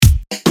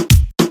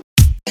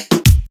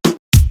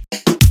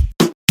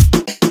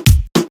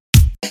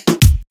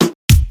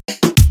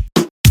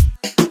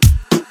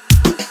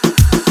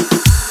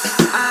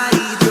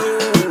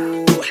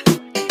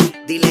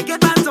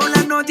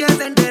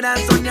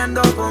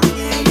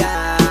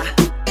ella.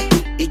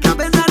 Y que a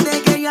pesar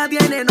de que ella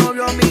tiene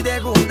novio, a mí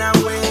dejo una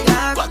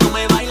huella. Cuando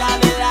me baila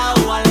de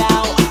lado a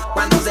lado,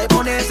 Cuando se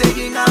pone ese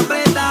jean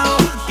apretado,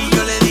 y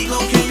yo le digo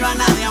que yo a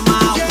nadie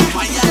amado, como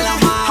a ella la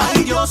amado.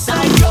 Ay Dios,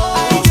 ay Dios,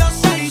 ay Dios,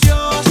 ay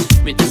Dios.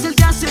 mientras él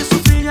te hace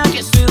sufrir, ya que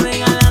estoy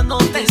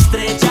regalándote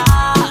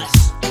estrellas.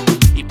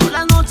 Y por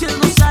las noches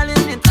no salen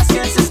mientras que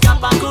él se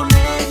escapa con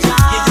ella.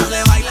 Y ellos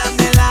le bailan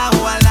de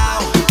lado a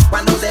lado.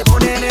 Cuando se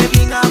pone el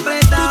jean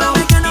apretado,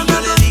 Y yo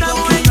le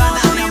digo que yo a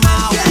nadie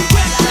amado, como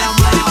a ella la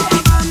amado.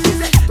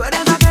 dice, tú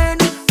eres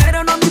ajena,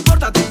 pero no me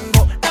importa,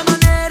 tengo la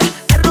manera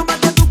de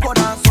robarte tu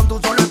corazón. Tú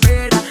solo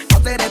esperas, yo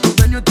seré tu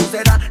dueño y tú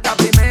serás la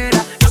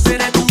primera. Yo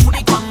seré tu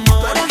único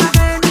amor. Tú eres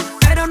ajena,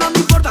 pero no me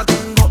importa,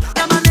 tengo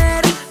la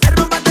manera de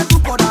robarte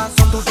tu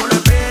corazón. Tú solo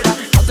esperas,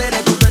 yo seré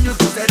tu dueño y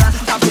tú serás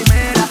la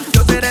primera.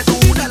 Yo seré tu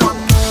único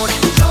amor.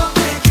 Yo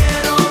te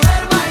quiero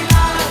ver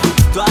bailar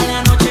toda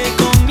la noche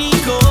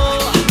conmigo.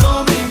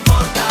 No me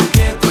importa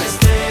que tú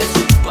estés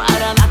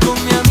parada con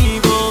mi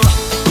amigo.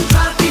 Yo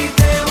a ti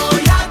te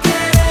voy a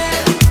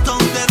querer,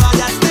 donde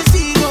vayas te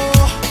sigo,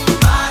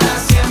 para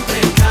siempre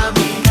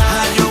caminar.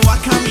 Ay, yo voy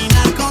a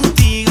caminar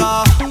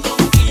contigo.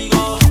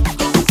 Contigo,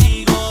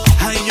 contigo,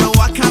 Ay, yo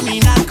voy a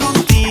caminar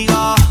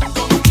contigo.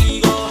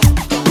 contigo,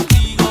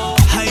 contigo.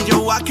 Ay, yo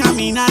voy a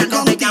caminar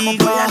No te llamo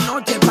contigo. por la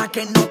noche pa'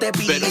 que no te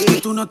Pero es pille.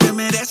 que tú no te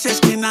mereces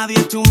que nadie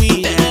te Te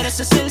humille.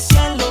 mereces el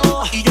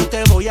cielo y yo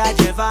te voy a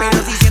llevar.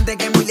 Pero si sientes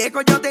que muy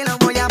lejos yo te lo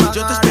voy a bajar.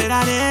 Yo te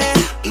esperaré,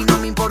 Y no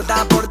me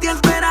importa por ti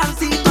esperar,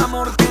 si tu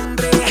amor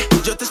tendré.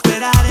 yo te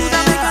esperaré. Tú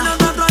sabes que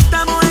nosotros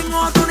estamos en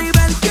otro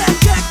nivel. Que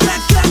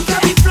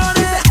mi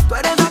Florez. Tú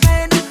eres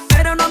ajena,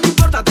 pero no me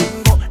importa,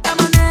 tengo la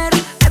manera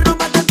de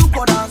robarte tu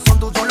corazón.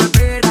 Tú solo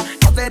esperas,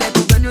 yo seré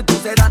tu dueño y tú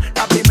serás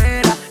la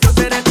primera. Yo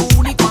seré tu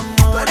único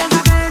amor. Tú eres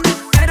ajena,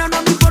 pero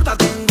no me importa,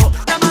 tengo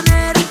la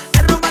manera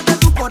de robarte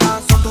tu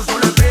corazón. Tú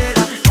solo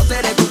esperas, yo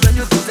seré tu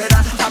dueño y tú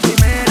serás la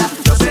primera.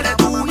 Yo seré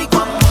tu único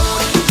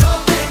amor. Yo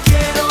te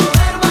quiero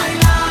ver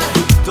bailar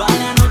toda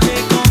la noche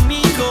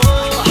conmigo.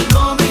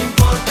 No me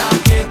importa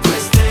que tú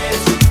estés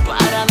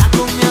parada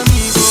con mi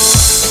amigo.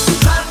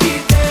 Yo a ti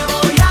te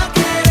voy a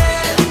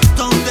querer,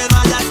 Donde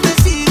vayas te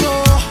sigo.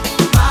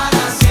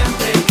 para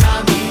siempre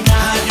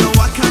caminar. Ay, yo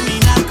voy a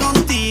caminar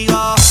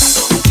contigo.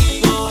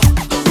 Contigo,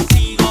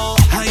 contigo,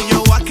 Ay,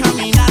 yo voy a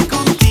caminar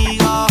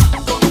contigo.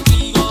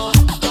 contigo,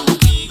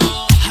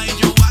 contigo. Ay,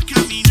 yo voy a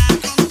caminar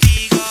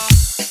contigo.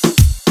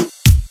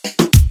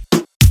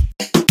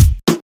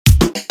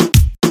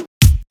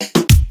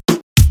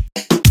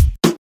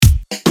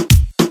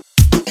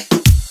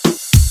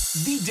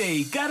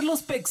 DJ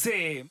Carlos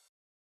Pexe.